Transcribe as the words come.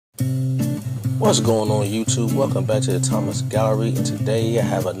What's going on YouTube? Welcome back to the Thomas Gallery, and today I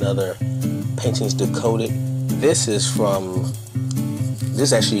have another Paintings Decoded. This is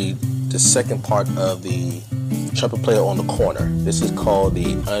actually the second part of the trumpet player on the corner. This is called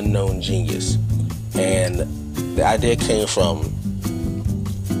the Unknown Genius, and the idea came from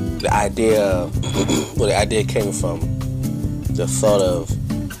the thought of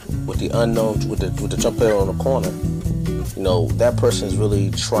with the trumpet player on the corner. You know, that person is really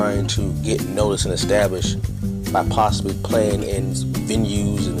trying to get noticed and established by possibly playing in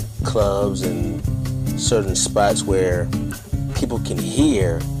venues and clubs and certain spots where people can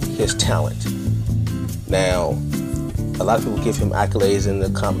hear his talent. Now, a lot of people give him accolades and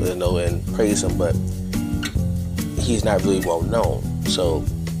and praise him, but he's not really well known. So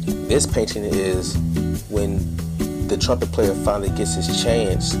this painting is when the trumpet player finally gets his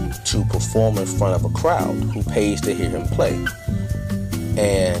chance to perform in front of a crowd who pays to hear him play.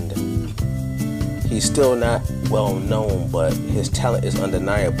 And he's still not well known, but his talent is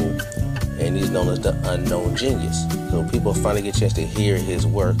undeniable, and he's known as the Unknown Genius. So people finally get a chance to hear his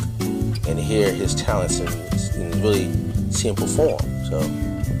work and hear his talents and really see him perform. So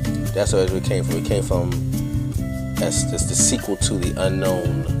that's where it came from. It came from as the sequel to the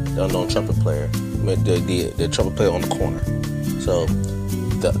unknown trumpet player. The trumpet player on the corner. So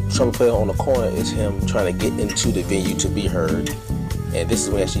the trumpet player on the corner is him trying to get into the venue to be heard, and this is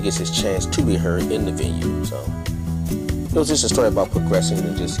when he actually gets his chance to be heard in the venue. So it was just a story about progressing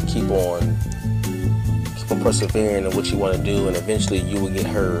and just keep on persevering in what you want to do, and eventually you will get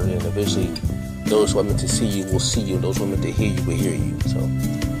heard, and eventually those who are meant to see you will see you, and those who are meant to hear you will hear you. So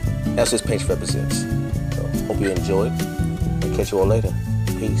that's what this painting represents. So hope you enjoyed, and catch you all later.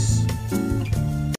 Peace.